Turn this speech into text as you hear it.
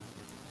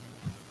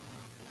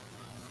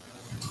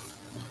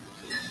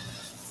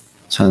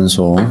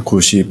찬송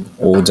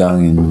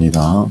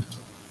 95장입니다.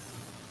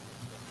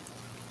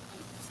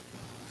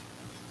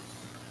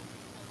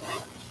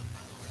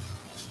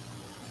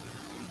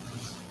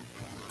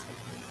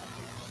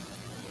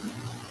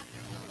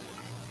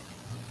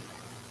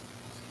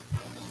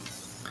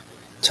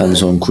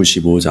 찬송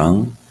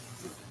 95장.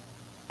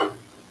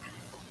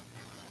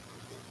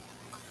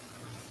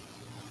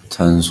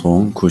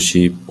 찬송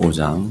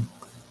 95장.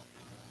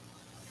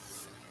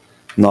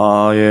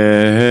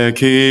 나의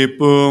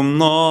기쁨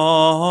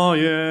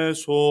나의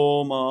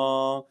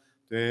소망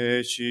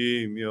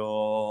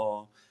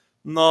되시며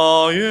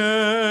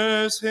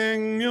나의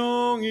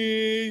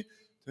생명이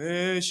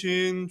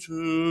되신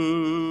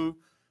주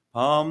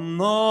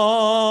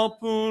밤낮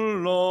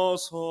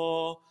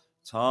불러서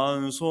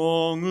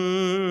찬송을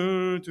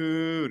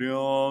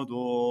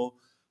드려도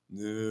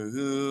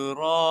늘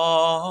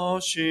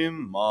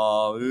하신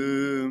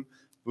마음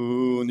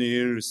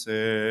뿐일세.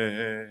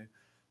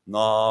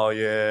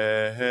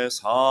 나의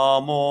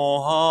사모하는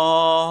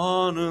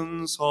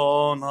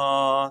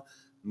선한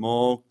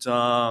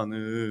목자는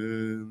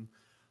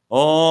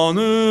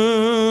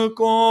어느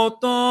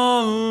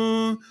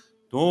꽃다운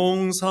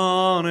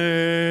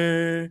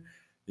동산에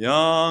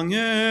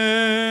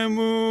양의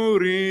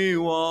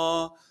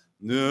무리와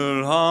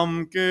늘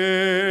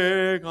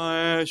함께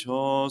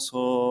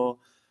가셔서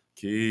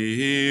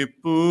기쁨을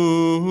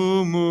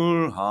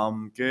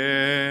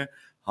함께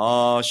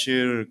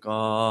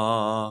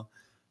하실까.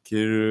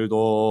 길도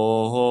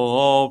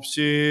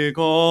없이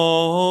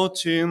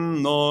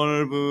거친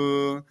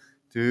넓은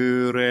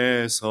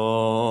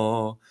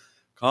들에서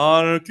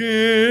갈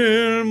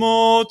길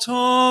못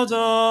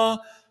찾아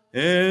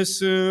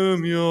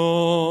애쓰며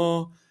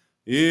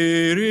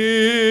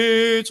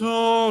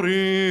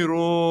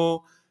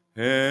이리저리로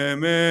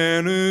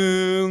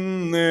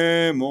헤매는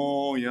내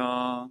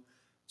모양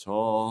저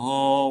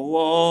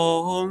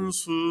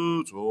원수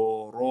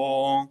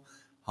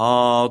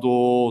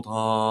조롱하도다.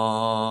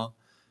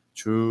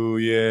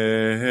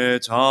 주의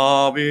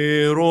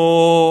자비롭고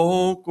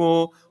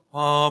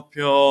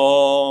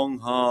화평한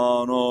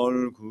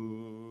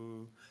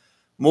얼굴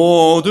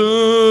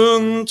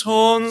모든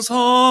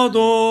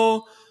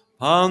천사도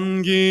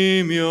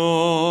반기며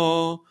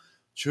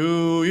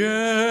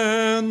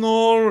주의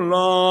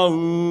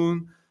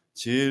놀라운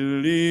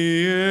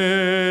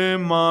진리의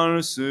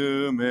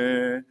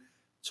말씀에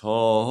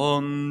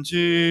천지가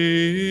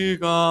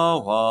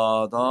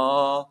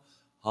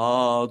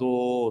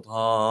화답하도다.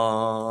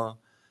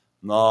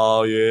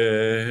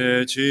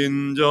 나의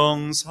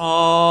진정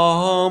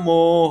사모하는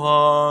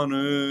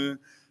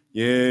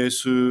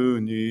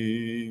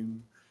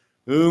예수님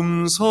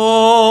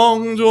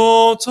음성조차도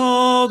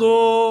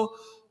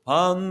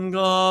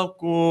반갑고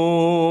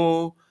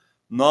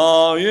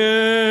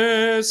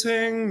나의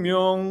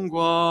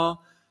생명과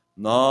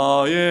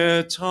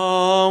나의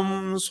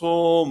참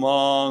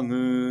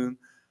소망은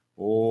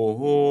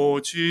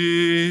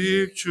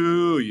오직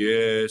주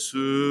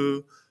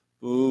예수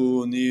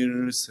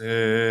뿐일세.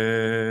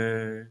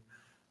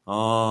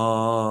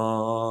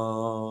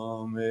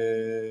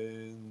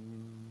 아멘.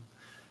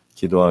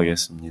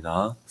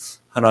 기도하겠습니다.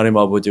 하나님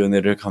아버지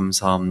은혜를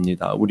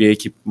감사합니다. 우리의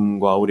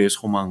기쁨과 우리의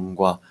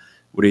소망과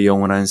우리의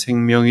영원한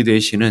생명이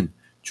되시는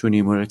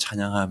주님을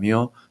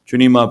찬양하며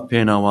주님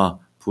앞에 나와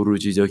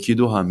부르짖어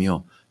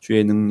기도하며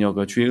주의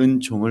능력과 주의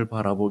은총을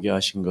바라보게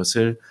하신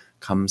것을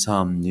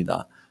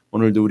감사합니다.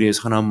 오늘도 우리의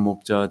선한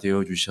목자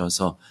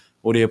되어주셔서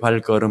우리의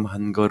발걸음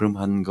한 걸음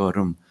한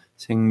걸음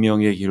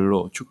생명의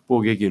길로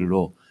축복의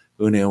길로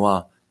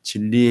은혜와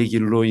진리의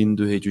길로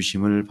인도해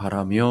주심을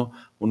바라며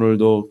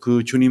오늘도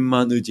그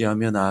주님만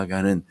의지하며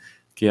나아가는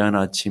귀한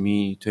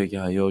아침이 되게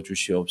하여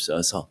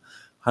주시옵소서.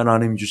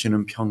 하나님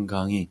주시는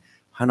평강이,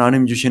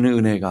 하나님 주시는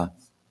은혜가,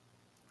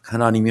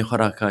 하나님이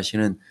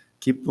허락하시는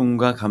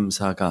기쁨과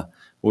감사가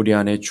우리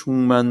안에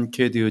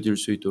충만케 되어질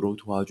수 있도록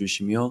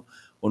도와주시며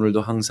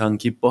오늘도 항상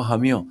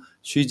기뻐하며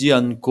쉬지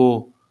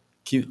않고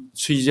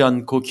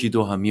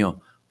기도하며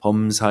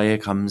범사에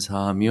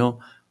감사하며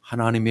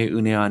하나님의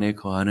은혜 안에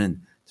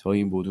거하는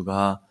저희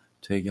모두가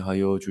되게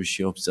하여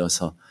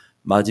주시옵소서.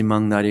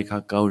 마지막 날이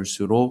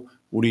가까울수록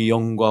우리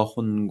영과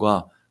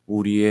혼과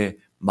우리의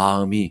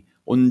마음이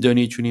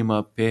온전히 주님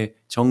앞에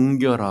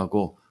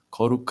정결하고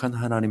거룩한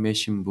하나님의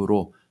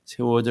신부로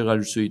세워져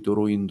갈 수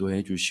있도록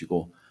인도해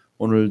주시고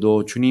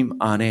오늘도 주님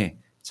안에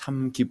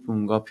참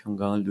기쁨과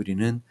평강을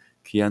누리는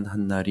귀한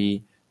한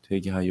날이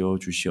되게 하여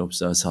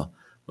주시옵소서.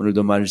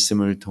 오늘도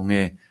말씀을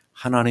통해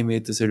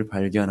하나님의 뜻을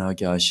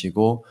발견하게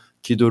하시고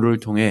기도를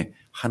통해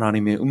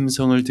하나님의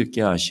음성을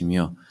듣게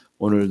하시며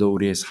오늘도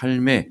우리의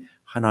삶에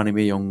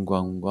하나님의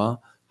영광과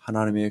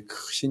하나님의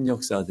크신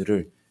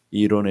역사들을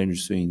이뤄낼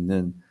수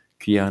있는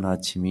귀한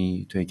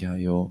아침이 되게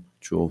하여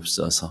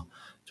주옵소서.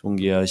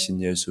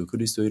 존귀하신 예수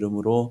그리스도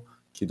이름으로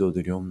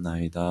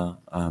기도드리옵나이다.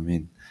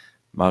 아멘.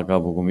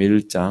 마가복음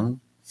 1장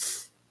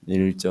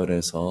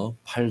 1절에서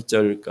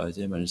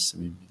 8절까지의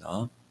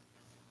말씀입니다.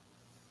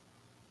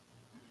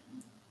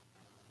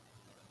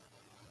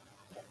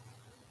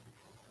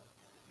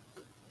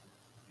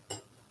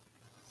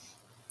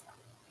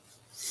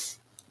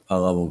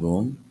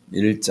 마가복음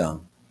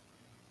 1장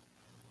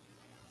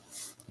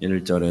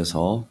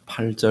 1절에서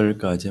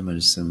 8절까지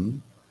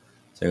말씀,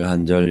 제가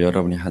한 절,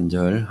 여러분이 한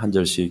절, 한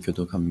절씩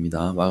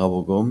교독합니다.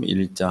 마가복음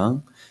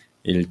 1장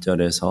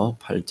 1절에서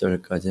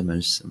 8절까지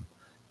말씀.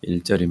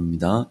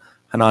 1절입니다.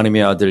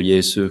 하나님의 아들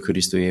예수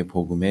그리스도의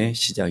복음의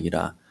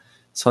시작이라.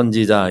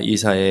 선지자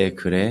이사야의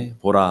글에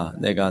보라,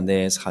 내가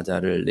내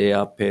사자를 내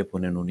앞에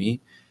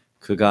보내노니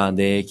그가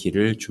내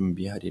길을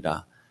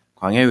준비하리라.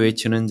 광야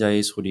외치는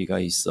자의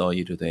소리가 있어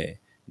이르되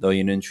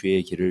너희는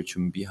주의 길을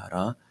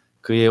준비하라.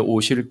 그의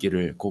오실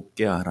길을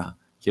곧게 하라.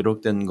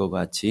 기록된 것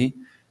같이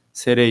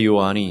세례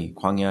요한이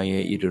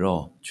광야에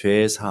이르러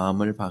죄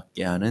사함을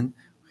받게 하는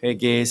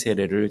회개의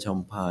세례를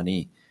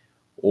전파하니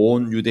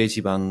온 유대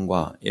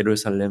지방과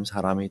예루살렘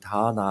사람이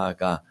다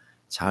나아가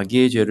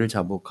자기의 죄를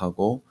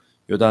자복하고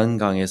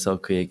요단강에서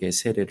그에게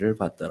세례를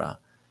받더라.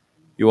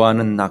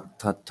 요한은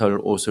낙타털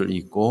옷을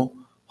입고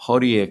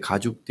허리에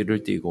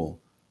가죽띠를 띠고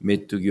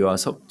메뚜기와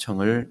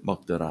석청을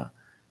먹더라.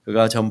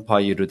 그가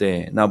전파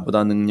이르되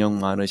나보다 능력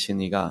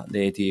많으신 이가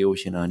내 뒤에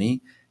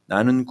오시나니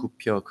나는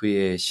굽혀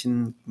그의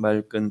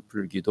신발끈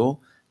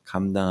풀기도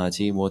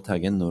감당하지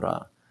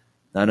못하겠노라.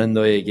 나는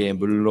너에게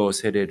물로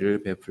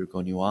세례를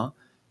베풀거니와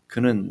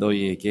그는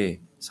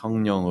너희에게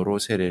성령으로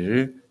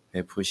세례를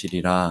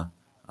베푸시리라.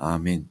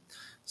 아멘.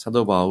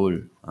 사도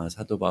바울이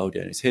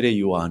아니라 세례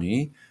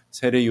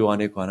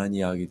요한에 관한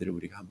이야기들을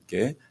우리가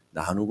함께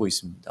나누고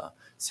있습니다.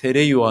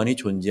 세례 요한이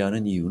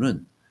존재하는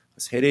이유는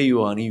세례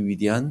요한이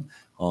위대한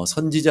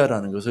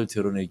선지자라는 것을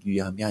드러내기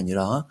위함이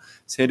아니라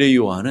세례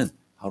요한은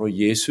바로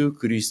예수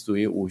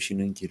그리스도의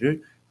오시는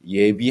길을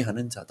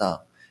예비하는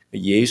자다.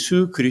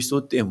 예수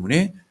그리스도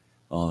때문에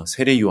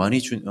세례 요한이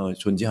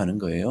존재하는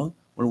거예요.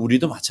 오늘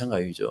우리도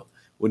마찬가지죠.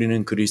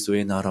 우리는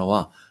그리스도의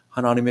나라와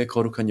하나님의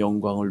거룩한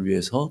영광을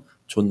위해서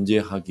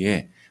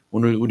존재하기에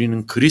오늘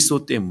우리는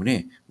그리스도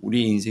때문에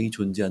우리 인생이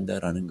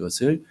존재한다라는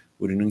것을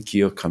우리는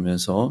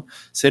기억하면서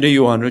세례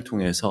요한을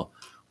통해서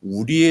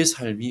우리의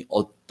삶이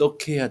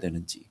어떻게 해야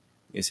되는지,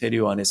 세례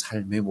요한의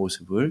삶의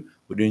모습을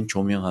우리는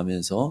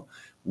조명하면서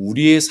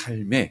우리의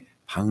삶의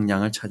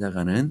방향을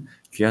찾아가는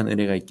귀한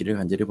은혜가 있기를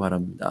간절히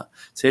바랍니다.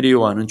 세례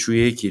요한은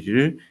주의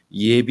길을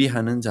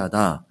예비하는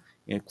자다.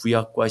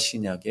 구약과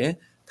신약의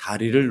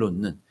다리를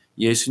놓는,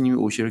 예수님이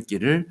오실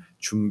길을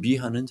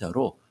준비하는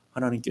자로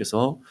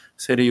하나님께서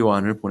세례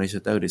요한을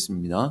보내셨다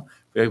그랬습니다.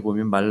 여기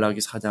보면 말라기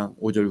 4장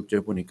 5절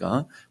 6절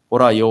보니까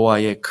보라,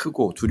 여호와의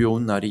크고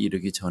두려운 날이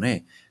이르기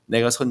전에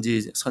내가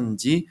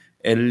선지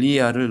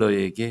엘리야를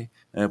너에게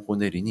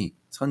보내리니,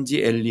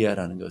 선지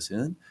엘리야라는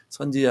것은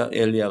선지자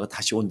엘리야가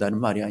다시 온다는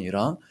말이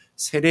아니라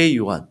세례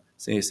요한,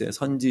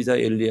 선지자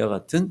엘리야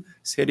같은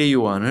세례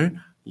요한을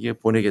이게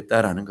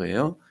보내겠다라는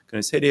거예요.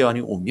 그래서 세례 요한이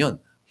오면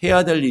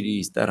해야 될 일이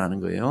있다라는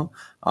거예요.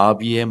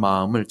 아비의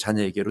마음을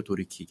자녀에게로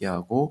돌이키게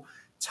하고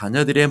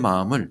자녀들의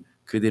마음을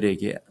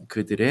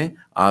그들의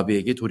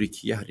아비에게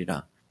돌이키게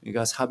하리라.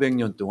 그러니까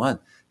 400년 동안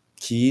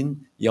긴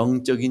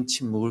영적인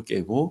침묵을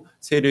깨고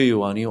세례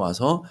요한이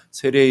와서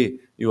세례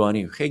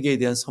요한이 회개에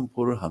대한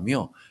선포를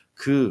하며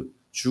그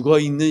죽어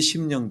있는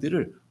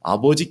심령들을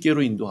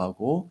아버지께로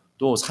인도하고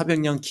또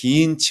 400년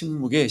긴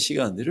침묵의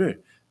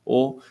시간들을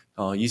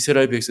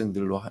이스라엘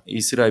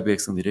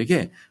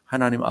백성들에게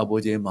하나님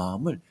아버지의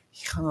마음을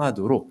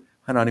향하도록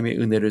하나님의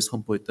은혜를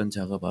선포했던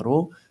자가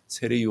바로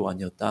세례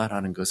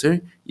요한이었다라는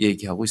것을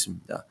얘기하고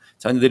있습니다.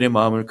 자녀들의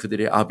마음을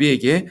그들의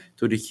아비에게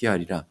돌이키게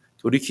하리라.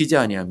 돌이키지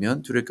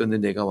아니하면 두렵건대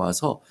내가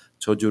와서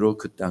저주로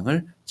그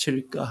땅을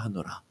칠까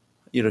하노라.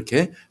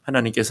 이렇게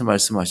하나님께서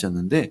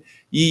말씀하셨는데,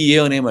 이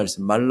예언의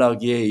말씀,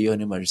 말라기의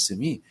예언의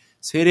말씀이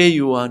세례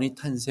요한이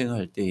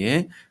탄생할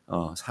때에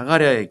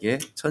사가랴에게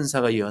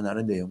천사가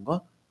예언하는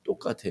내용과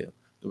똑같아요.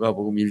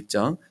 누가복음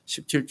 1장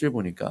 17절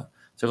보니까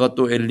저가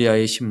또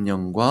엘리야의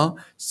심령과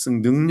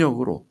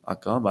능력으로,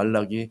 아까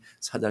말라기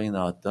 4장에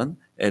나왔던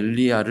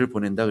엘리야를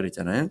보낸다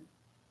그랬잖아요.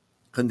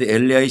 그런데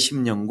엘리야의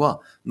심령과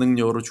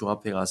능력으로 주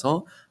앞에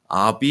가서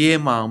아비의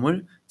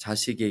마음을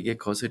자식에게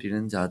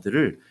거스리는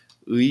자들을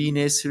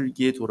의인의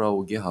슬기에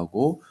돌아오게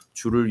하고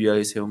주를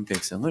위하여 세운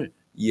백성을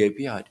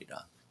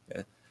예비하리라.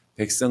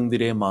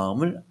 백성들의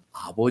마음을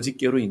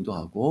아버지께로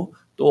인도하고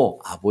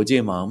또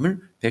아버지의 마음을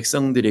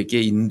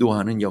백성들에게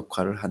인도하는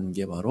역할을 한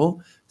게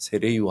바로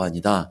세례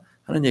요한이다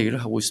하는 얘기를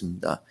하고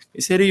있습니다.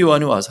 세례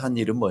요한이 와서 한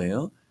일은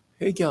뭐예요?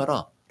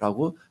 회개하라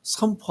라고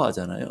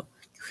선포하잖아요.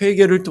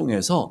 회개를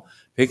통해서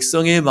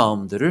백성의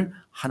마음들을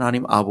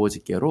하나님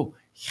아버지께로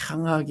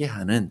향하게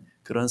하는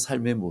그런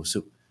삶의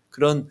모습,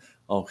 그런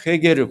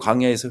회개를,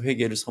 광야에서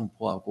회개를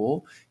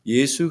선포하고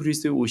예수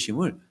그리스도의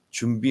오심을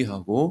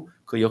준비하고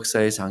그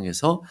역사의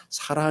장에서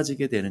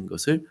사라지게 되는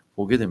것을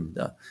보게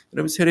됩니다.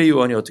 그럼 세례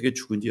요한이 어떻게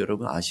죽은지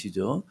여러분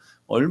아시죠?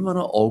 얼마나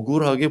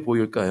억울하게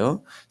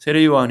보일까요?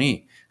 세례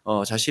요한이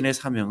자신의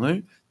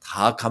사명을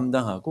다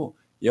감당하고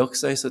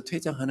역사에서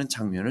퇴장하는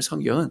장면을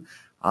성경은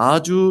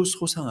아주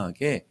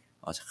소상하게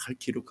잘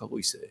기록하고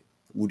있어요.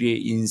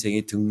 우리의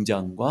인생의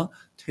등장과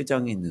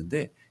퇴장이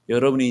있는데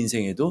여러분의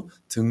인생에도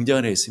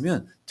등장을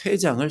했으면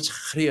퇴장을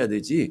잘해야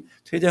되지,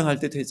 퇴장할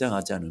때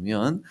퇴장하지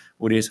않으면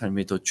우리의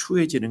삶이 더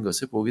추해지는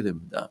것을 보게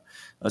됩니다.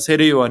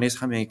 세례 요한의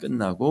사명이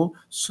끝나고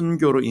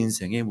순교로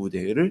인생의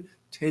무대를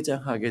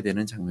퇴장하게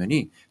되는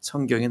장면이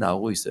성경에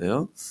나오고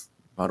있어요.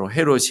 바로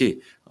헤롯이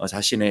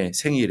자신의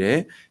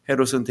생일에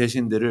헤롯은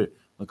대신들을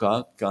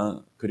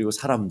그리고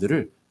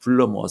사람들을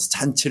불러 모아서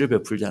잔치를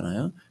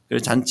베풀잖아요.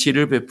 그래서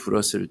잔치를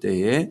베풀었을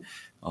때에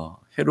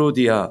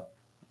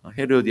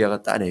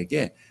헤로디아가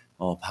딸에게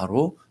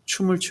바로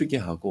춤을 추게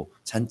하고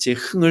잔치의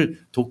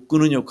흥을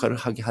돋구는 역할을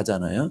하게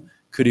하잖아요.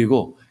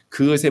 그리고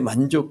그것에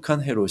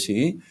만족한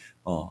헤롯이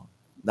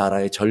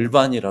나라의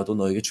절반이라도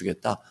너에게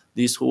주겠다.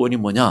 네 소원이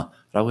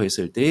뭐냐라고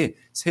했을 때에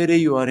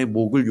세례 요한의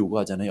목을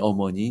요구하잖아요.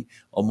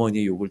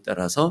 어머니의 요구를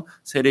따라서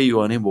세례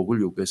요한의 목을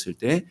요구했을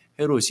때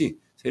헤롯이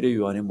세례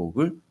요한의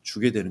목을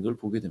주게 되는 걸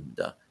보게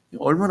됩니다.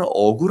 얼마나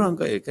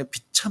억울한가요? 그러니까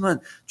비참한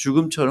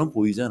죽음처럼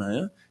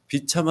보이잖아요.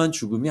 비참한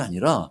죽음이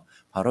아니라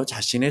바로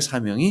자신의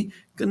사명이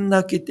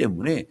끝났기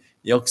때문에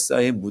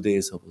역사의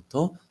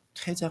무대에서부터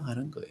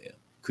퇴장하는 거예요.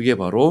 그게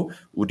바로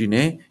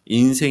우리네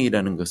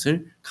인생이라는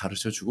것을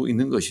가르쳐주고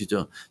있는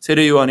것이죠.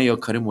 세례 요한의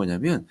역할은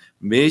뭐냐면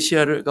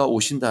메시아가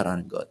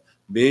오신다라는 것,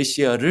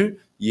 메시아를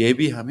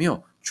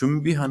예비하며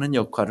준비하는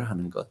역할을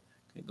하는 것.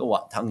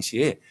 그러니까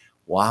당시에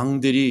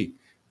왕들이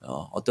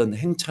어떤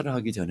행차를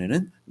하기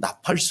전에는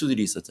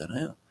나팔수들이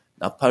있었잖아요.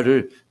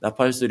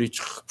 나팔수들이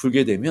쭉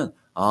불게 되면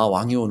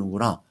왕이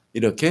오는구나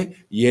이렇게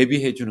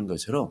예비해 주는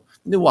것처럼.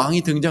 근데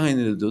왕이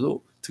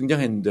등장했는데도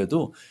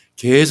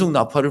계속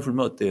나팔을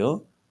불면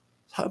어때요?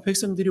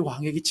 백성들이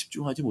왕에게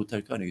집중하지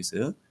못할 거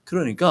아니겠어요?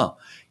 그러니까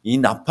이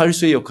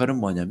나팔수의 역할은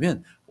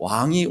뭐냐면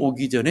왕이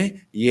오기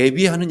전에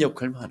예비하는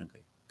역할만 하는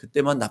거예요.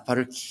 그때만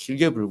나팔을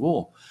길게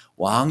불고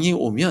왕이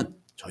오면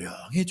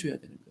조용해져야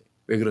되는 거예요.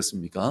 왜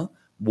그렇습니까?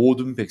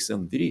 모든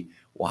백성들이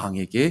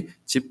왕에게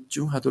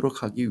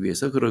집중하도록 하기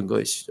위해서 그런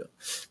것이죠.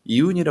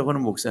 이훈이라고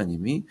하는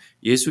목사님이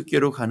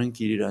예수께로 가는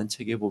길이라는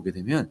책에 보게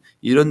되면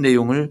이런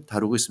내용을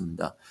다루고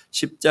있습니다.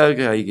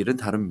 십자가의 길은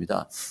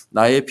다릅니다.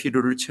 나의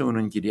필요를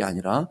채우는 길이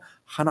아니라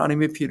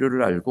하나님의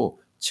필요를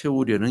알고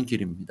채우려는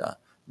길입니다.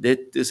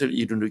 내 뜻을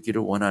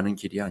이루기를 원하는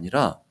길이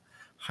아니라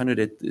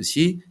하늘의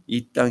뜻이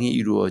이 땅에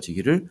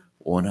이루어지기를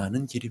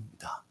원하는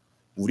길입니다.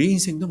 우리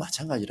인생도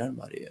마찬가지라는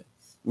말이에요.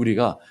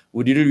 우리가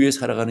우리를 위해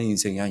살아가는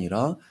인생이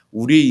아니라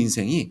우리의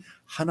인생이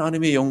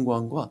하나님의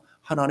영광과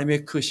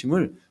하나님의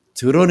크심을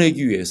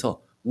드러내기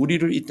위해서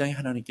우리를 이 땅에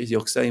하나님께서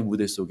역사의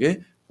무대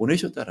속에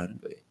보내셨다라는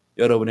거예요.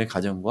 여러분의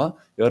가정과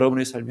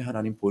여러분의 삶에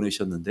하나님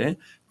보내셨는데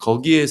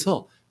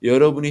거기에서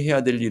여러분이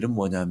해야 될 일은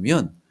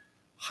뭐냐면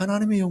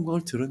하나님의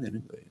영광을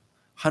드러내는 거예요.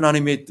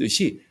 하나님의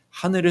뜻이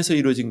하늘에서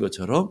이루어진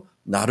것처럼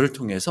나를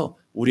통해서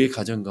우리의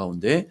가정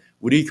가운데,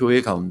 우리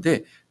교회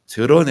가운데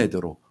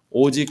드러내도록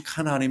오직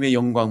하나님의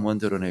영광만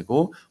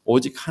드러내고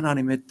오직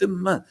하나님의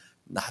뜻만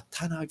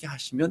나타나게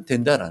하시면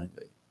된다라는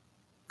거예요.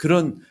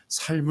 그런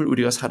삶을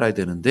우리가 살아야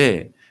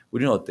되는데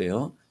우리는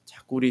어때요?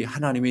 자꾸 우리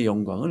하나님의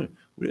영광을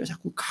우리가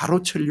자꾸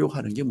가로채려고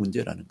하는 게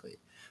문제라는 거예요.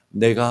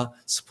 내가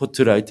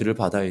스포트라이트를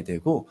받아야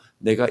되고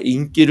내가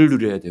인기를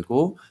누려야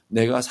되고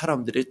내가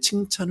사람들의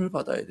칭찬을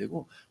받아야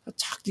되고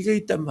자기가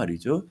있단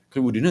말이죠.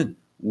 그럼 우리는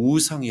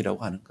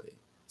우상이라고 하는 거예요.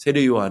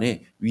 세례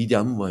요한의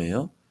위대함은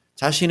뭐예요?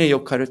 자신의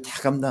역할을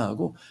다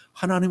감당하고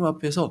하나님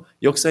앞에서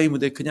역사의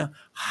무대에 그냥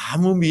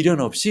아무 미련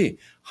없이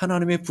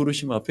하나님의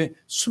부르심 앞에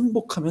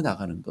순복하며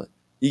나가는 것.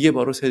 이게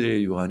바로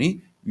세례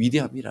요한이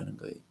위대함이라는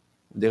거예요.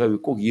 내가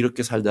꼭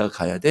이렇게 살다가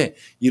가야 돼?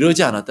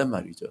 이러지 않았단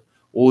말이죠.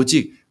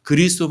 오직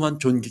그리스도만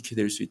존귀케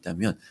될 수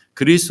있다면,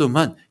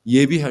 그리스도만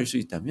예비할 수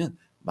있다면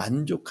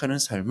만족하는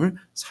삶을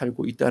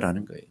살고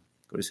있다라는 거예요.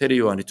 그리고 세례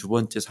요한의 두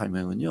번째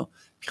사명은요,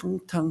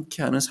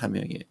 평탄케 하는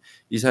사명이에요.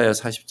 이사야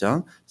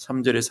 40장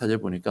 3절의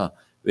 4절 보니까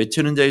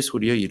외치는 자의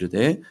소리여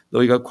이르되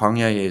너희가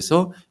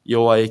광야에서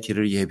여호와의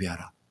길을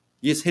예배하라.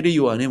 이게 세례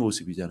요한의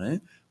모습이잖아요.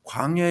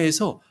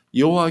 광야에서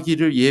여호와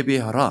길을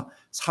예배하라.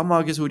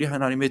 사막에서 우리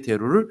하나님의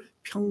대로를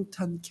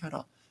평탄케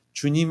하라.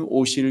 주님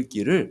오실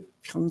길을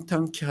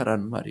평탄케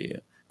하라는 말이에요.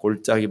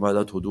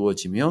 골짜기마다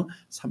도두어지며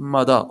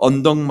산마다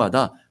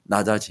언덕마다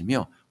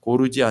낮아지며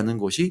고르지 않은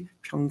곳이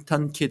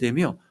평탄케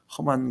되며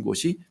험한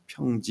곳이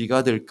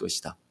평지가 될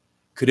것이다.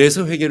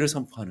 그래서 회개를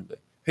선포하는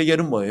거예요.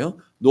 회개는 뭐예요?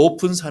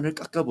 높은 산을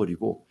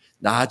깎아버리고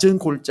낮은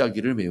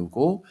골짜기를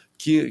메우고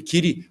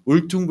길이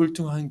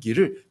울퉁불퉁한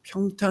길을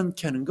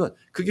평탄케 하는 것,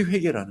 그게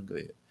회개라는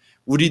거예요.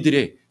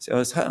 우리들의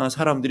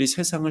사람들이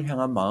세상을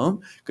향한 마음,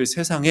 그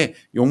세상의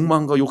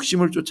욕망과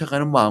욕심을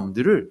쫓아가는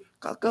마음들을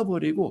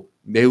깎아버리고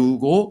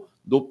메우고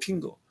높인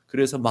것,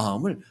 그래서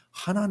마음을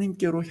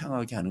하나님께로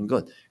향하게 하는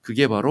것,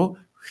 그게 바로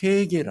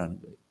회개라는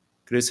거예요.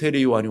 그래서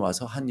세례 요한이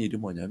와서 한 일이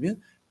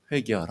뭐냐면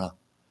회개하라.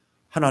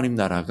 하나님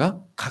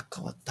나라가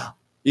가까웠다.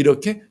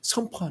 이렇게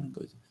선포하는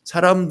거죠.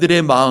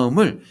 사람들의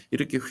마음을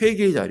이렇게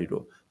회개의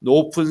자리로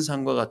높은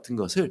산과 같은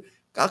것을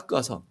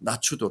깎아서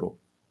낮추도록.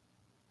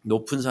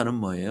 높은 산은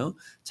뭐예요?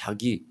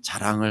 자기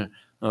자랑을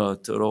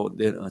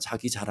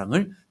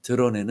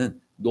드러내는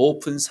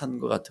높은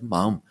산과 같은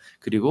마음,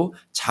 그리고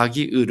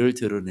자기 의를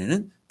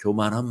드러내는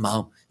교만한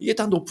마음, 이게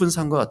다 높은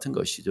산과 같은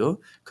것이죠.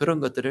 그런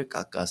것들을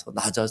깎아서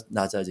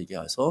낮아지게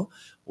해서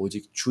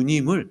오직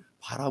주님을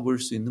바라볼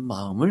수 있는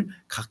마음을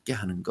갖게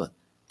하는 것.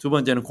 두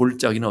번째는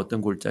골짜기는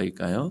어떤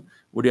골짜기일까요?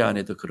 우리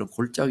안에도 그런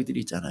골짜기들이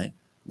있잖아요.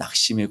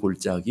 낙심의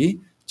골짜기,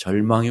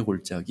 절망의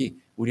골짜기,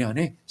 우리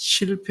안에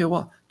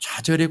실패와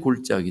좌절의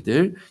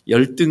골짜기들,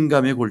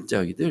 열등감의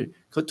골짜기들,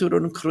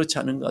 겉으로는 그렇지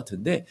않은 것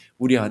같은데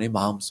우리 안에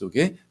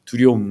마음속에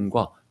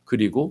두려움과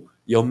그리고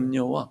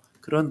염려와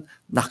그런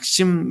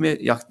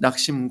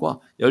낙심과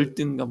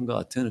열등감과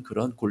같은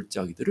그런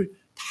골짜기들을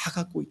다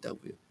갖고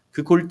있다고요.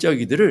 그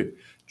골짜기들을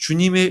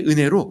주님의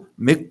은혜로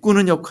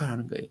메꾸는 역할을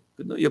하는 거예요.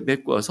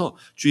 메꿔서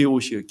주의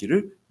오실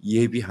길을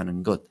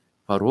예비하는 것.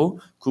 바로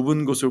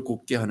굽은 곳을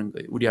곱게 하는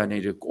거예요. 우리 안에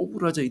이렇게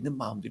꼬부라져 있는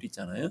마음들이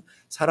있잖아요.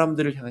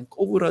 사람들을 향한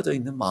꼬부라져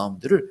있는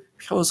마음들을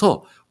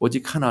펴서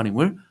오직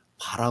하나님을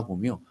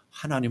바라보며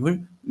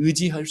하나님을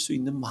의지할 수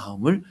있는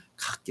마음을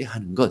갖게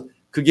하는 것.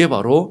 그게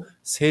바로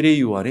세례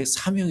요한의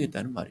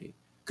사명이었다는 말이에요.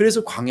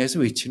 그래서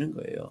광야에서 외치는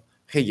거예요.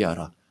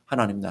 회개하라.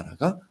 하나님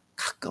나라가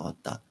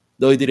가까웠다.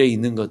 너희들의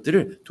있는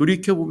것들을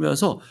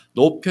돌이켜보면서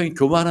높여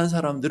교만한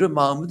사람들은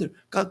마음을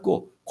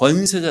깎고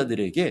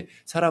권세자들에게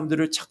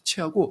사람들을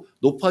착취하고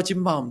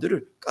높아진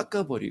마음들을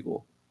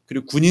깎아버리고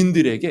그리고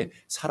군인들에게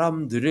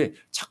사람들의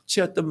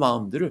착취했던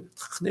마음들을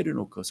다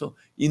내려놓고서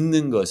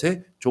있는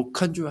것에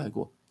족한 줄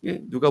알고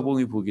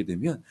누가복음에 보게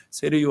되면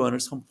세례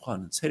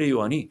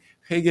요한이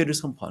회개를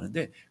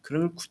선포하는데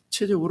그런 걸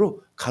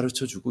구체적으로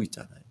가르쳐주고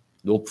있잖아요.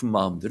 높은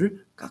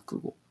마음들을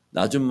깎고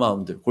낮은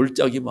마음들,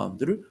 골짜기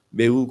마음들을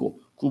메우고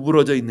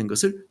구부러져 있는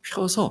것을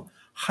펴서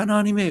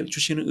하나님의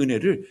주시는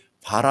은혜를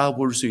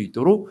바라볼 수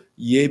있도록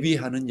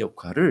예비하는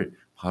역할을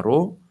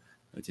바로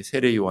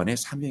세례 요한의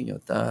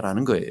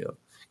사명이었다라는 거예요.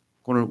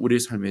 오늘 우리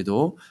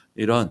삶에도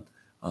이런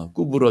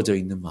구부러져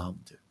있는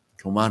마음들,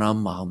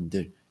 교만한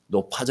마음들,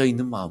 높아져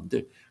있는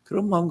마음들,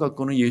 그런 마음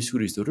갖고는 예수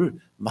그리스도를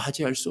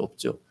맞이할 수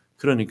없죠.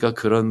 그러니까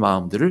그런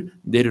마음들을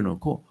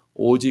내려놓고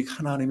오직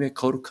하나님의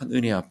거룩한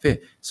은혜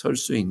앞에 설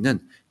수 있는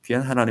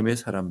귀한 하나님의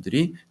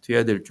사람들이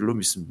되어야 될 줄로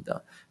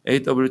믿습니다.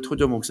 A.W.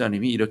 토저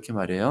목사님이 이렇게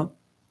말해요.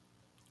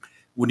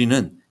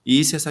 우리는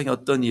이 세상의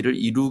어떤 일을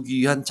이루기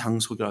위한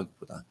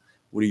장소라기보다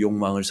우리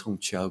욕망을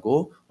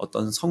성취하고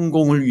어떤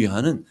성공을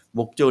위한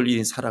목적을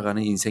위해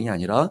살아가는 인생이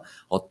아니라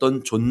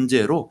어떤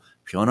존재로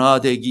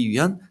변화되기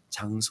위한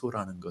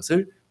장소라는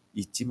것을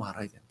잊지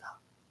말아야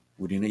된다.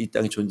 우리는 이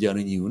땅에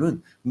존재하는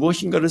이유는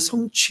무엇인가를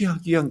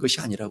성취하기 위한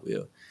것이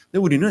아니라고요. 근데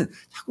우리는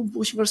자꾸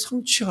무엇인가를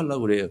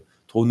성취하려고 그래요.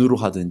 돈으로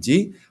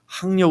하든지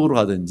학력으로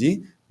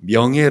하든지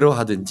명예로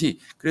하든지.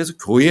 그래서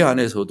교회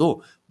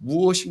안에서도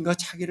무엇인가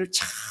자기를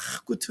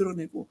자꾸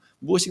드러내고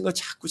무엇인가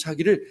자꾸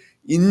자기를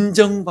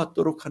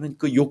인정받도록 하는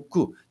그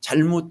욕구,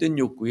 잘못된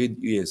욕구에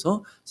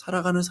의해서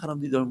살아가는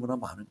사람들이 얼마나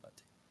많은 것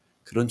같아요.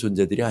 그런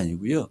존재들이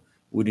아니고요.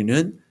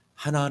 우리는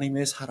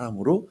하나님의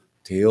사람으로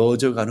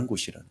되어져 가는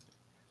곳이라는 거예요.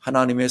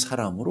 하나님의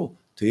사람으로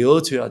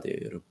되어져야 돼요,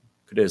 여러분.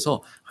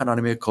 그래서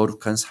하나님의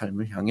거룩한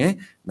삶을 향해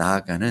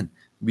나아가는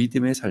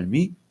믿음의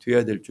삶이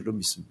되어야 될 줄로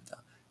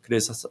믿습니다.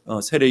 그래서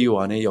세례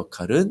요한의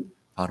역할은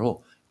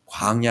바로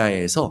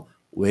광야에서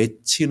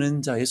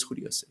외치는 자의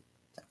소리였어요.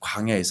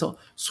 광야에서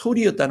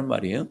소리였다는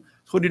말이에요.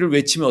 소리를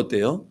외치면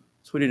어때요?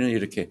 소리는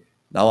이렇게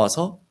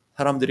나와서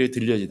사람들에게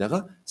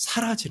들려지다가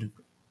사라지는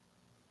거예요.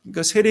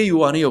 그러니까 세례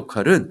요한의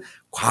역할은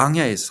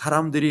광야에서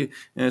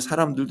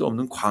사람들도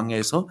없는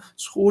광야에서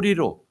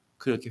소리로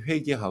그렇게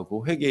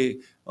회개하고 회개의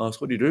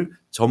소리를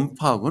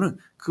전파하고는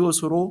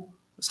그것으로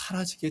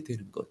사라지게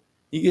되는 것.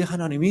 이게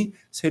하나님이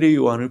세례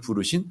요한을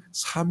부르신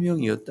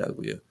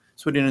사명이었다고요.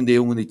 소리는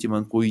내용은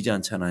있지만 보이지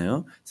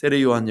않잖아요.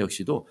 세례 요한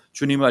역시도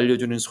주님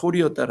알려주는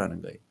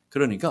소리였다라는 거예요.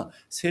 그러니까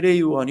세례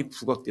요한이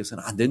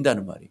부각돼서는 안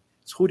된다는 말이에요.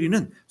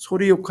 소리는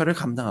소리 역할을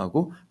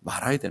감당하고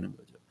말아야 되는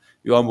거죠.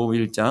 요한복음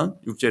 1장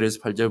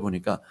 6절에서 8절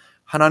보니까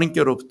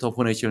하나님께로부터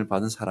보내심을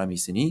받은 사람이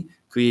있으니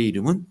그의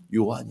이름은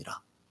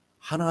요한이라.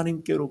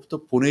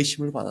 하나님께로부터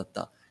보내심을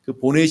받았다. 그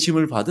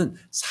보내심을 받은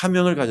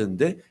사명을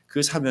가졌는데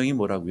그 사명이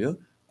뭐라고요?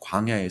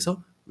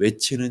 광야에서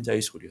외치는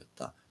자의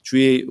소리였다.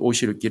 주의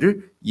오실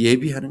길을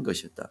예비하는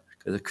것이었다.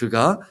 그래서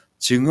그가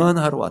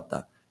증언하러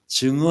왔다.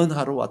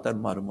 증언하러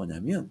왔다는 말은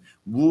뭐냐면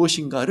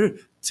무엇인가를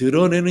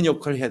드러내는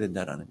역할을 해야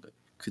된다는 거예요.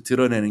 그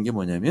드러내는 게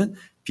뭐냐면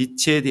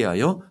빛에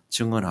대하여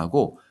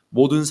증언하고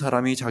모든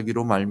사람이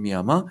자기로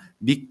말미암아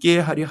믿게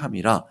하려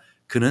함이라.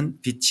 그는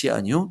빛이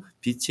아니요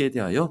빛에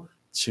대하여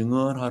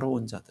증언하러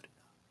온 자들이다.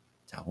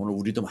 자, 오늘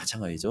우리도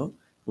마찬가지죠.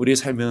 우리의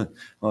삶은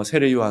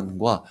세례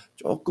요한과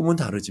조금은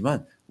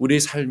다르지만 우리의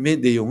삶의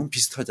내용은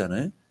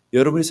비슷하잖아요.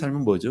 여러분의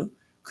삶은 뭐죠?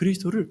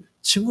 그리스도를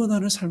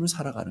증언하는 삶을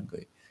살아가는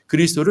거예요.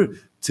 그리스도를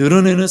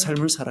드러내는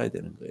삶을 살아야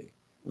되는 거예요.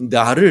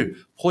 나를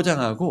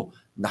포장하고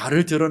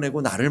나를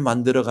드러내고 나를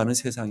만들어가는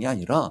세상이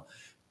아니라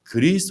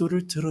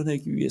그리스도를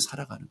드러내기 위해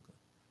살아가는 거예요.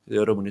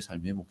 여러분의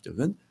삶의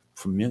목적은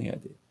분명해야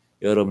돼요.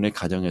 여러분의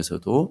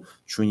가정에서도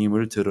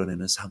주님을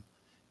드러내는 삶,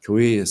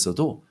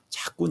 교회에서도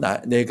자꾸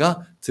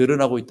내가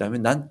드러나고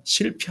있다면 난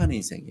실패하는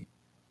인생이에요.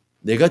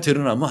 내가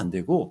드러나면 안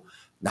되고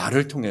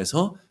나를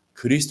통해서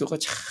그리스도가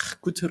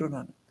자꾸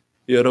드러나는.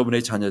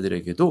 여러분의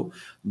자녀들에게도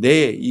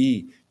내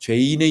이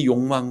죄인의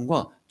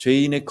욕망과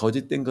죄인의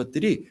거짓된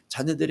것들이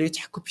자녀들에게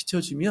자꾸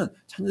비춰지면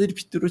자녀들이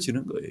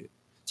비뚤어지는 거예요.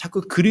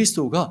 자꾸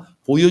그리스도가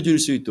보여줄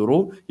수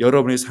있도록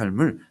여러분의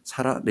삶을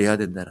살아내야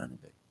된다는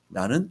거예요.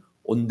 나는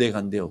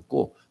온데간데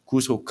없고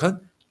구속한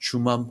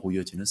주만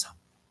보여지는 삶.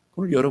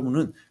 오늘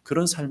여러분은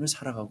그런 삶을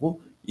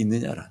살아가고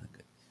있느냐라는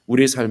거예요.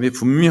 우리의 삶의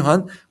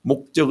분명한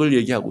목적을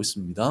얘기하고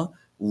있습니다.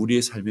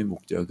 우리의 삶의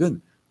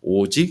목적은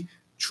오직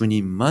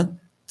주님만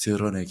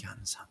드러내게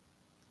하는 삶.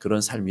 그런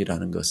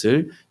삶이라는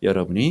것을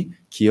여러분이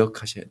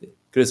기억하셔야 돼요.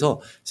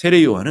 그래서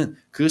세례 요한은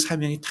그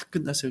사명이 탁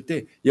끝났을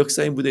때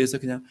역사의 무대에서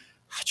그냥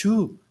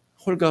아주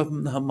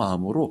홀가분한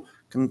마음으로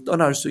그냥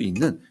떠날 수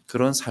있는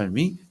그런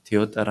삶이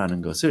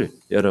되었다라는 것을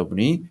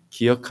여러분이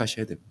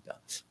기억하셔야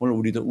됩니다. 오늘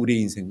우리도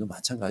우리의 인생도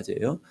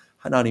마찬가지예요.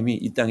 하나님이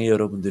이 땅에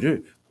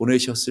여러분들을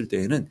보내셨을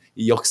때에는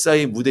이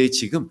역사의 무대에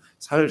지금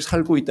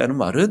살고 있다는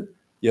말은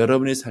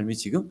여러분의 삶이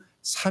지금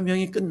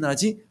사명이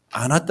끝나지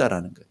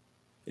않았다라는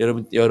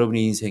거예요.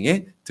 여러분의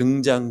인생의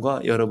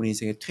등장과 여러분의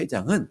인생의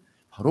퇴장은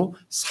바로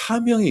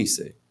사명에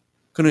있어요.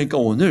 그러니까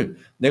오늘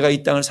내가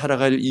이 땅을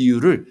살아갈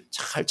이유를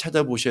잘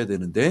찾아보셔야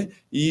되는데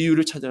이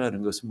이유를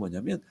찾아가는 것은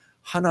뭐냐면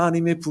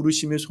하나님의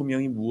부르심의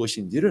소명이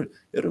무엇인지를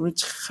여러분이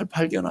잘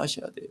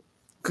발견하셔야 돼요.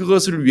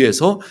 그것을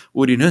위해서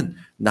우리는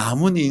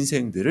남은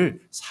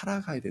인생들을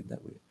살아가야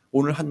된다고요.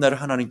 오늘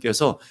한날을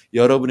하나님께서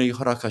여러분에게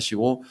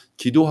허락하시고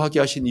기도하게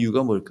하신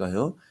이유가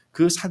뭘까요?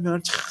 그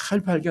사명을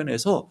잘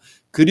발견해서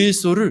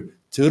그리스도를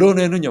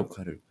드러내는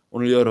역할을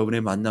오늘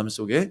여러분의 만남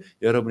속에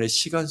여러분의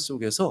시간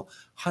속에서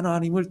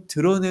하나님을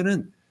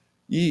드러내는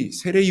이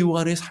세례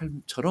요한의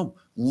삶처럼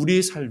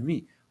우리의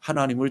삶이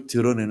하나님을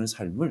드러내는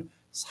삶을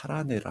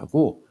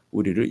살아내라고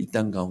우리를 이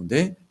땅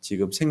가운데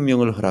지금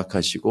생명을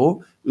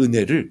허락하시고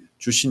은혜를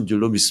주신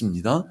줄로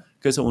믿습니다.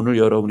 그래서 오늘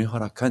여러분이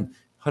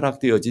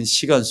허락되어진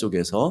시간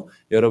속에서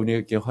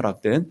여러분에게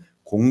허락된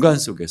공간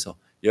속에서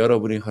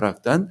여러분이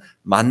허락된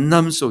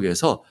만남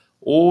속에서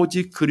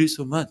오직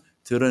그리스도만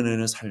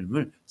드러내는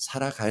삶을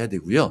살아가야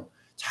되고요.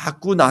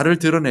 자꾸 나를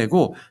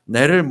드러내고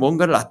나를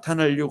뭔가를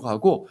나타내려고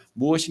하고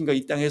무엇인가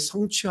이 땅에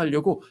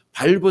성취하려고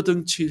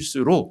발버둥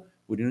칠수록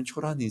우리는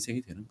초라한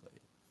인생이 되는 거예요.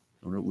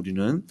 오늘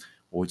우리는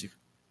오직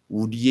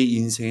우리의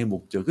인생의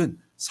목적은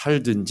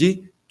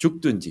살든지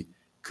죽든지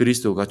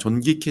그리스도가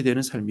존귀케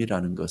되는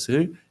삶이라는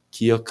것을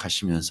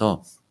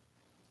기억하시면서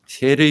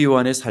세례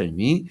요한의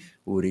삶이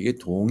우리에게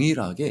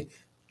동일하게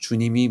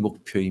주님이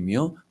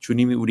목표이며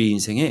주님이 우리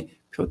인생의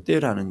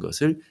표대라는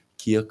것을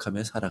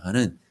기억하며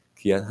살아가는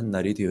귀한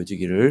한날이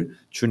되어지기를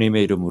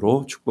주님의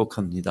이름으로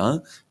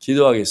축복합니다.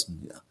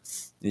 기도하겠습니다.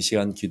 이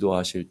시간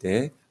기도하실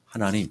때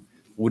하나님,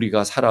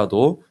 우리가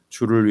살아도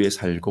주를 위해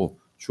살고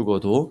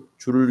죽어도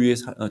주를 위해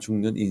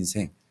죽는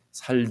인생,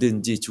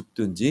 살든지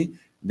죽든지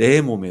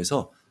내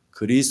몸에서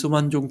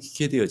그리스도만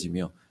존귀케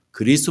되어지며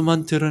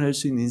그리스도만 드러낼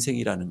수 있는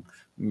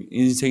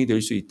인생이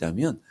될 수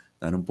있다면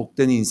나는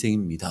복된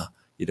인생입니다.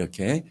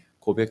 이렇게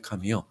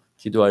고백하며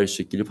기도할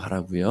수 있기를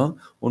바라고요.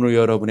 오늘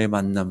여러분의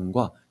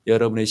만남과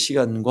여러분의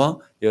시간과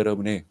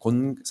여러분의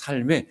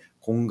삶의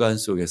공간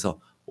속에서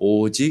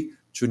오직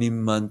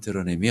주님만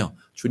드러내며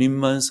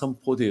주님만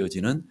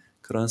선포되어지는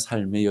그런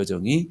삶의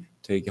여정이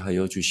되게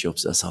하여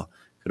주시옵소서.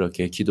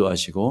 그렇게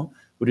기도하시고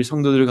우리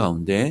성도들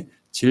가운데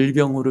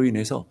질병으로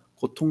인해서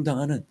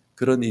고통당하는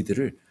그런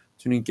이들을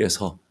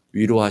주님께서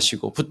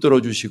위로하시고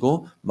붙들어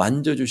주시고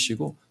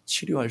만져주시고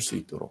치료할 수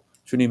있도록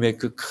주님의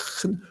그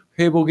큰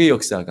회복의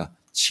역사가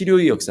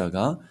치료의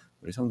역사가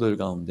우리 성도들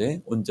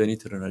가운데 온전히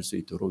드러날 수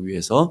있도록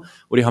위해서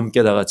우리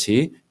함께 다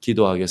같이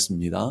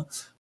기도하겠습니다.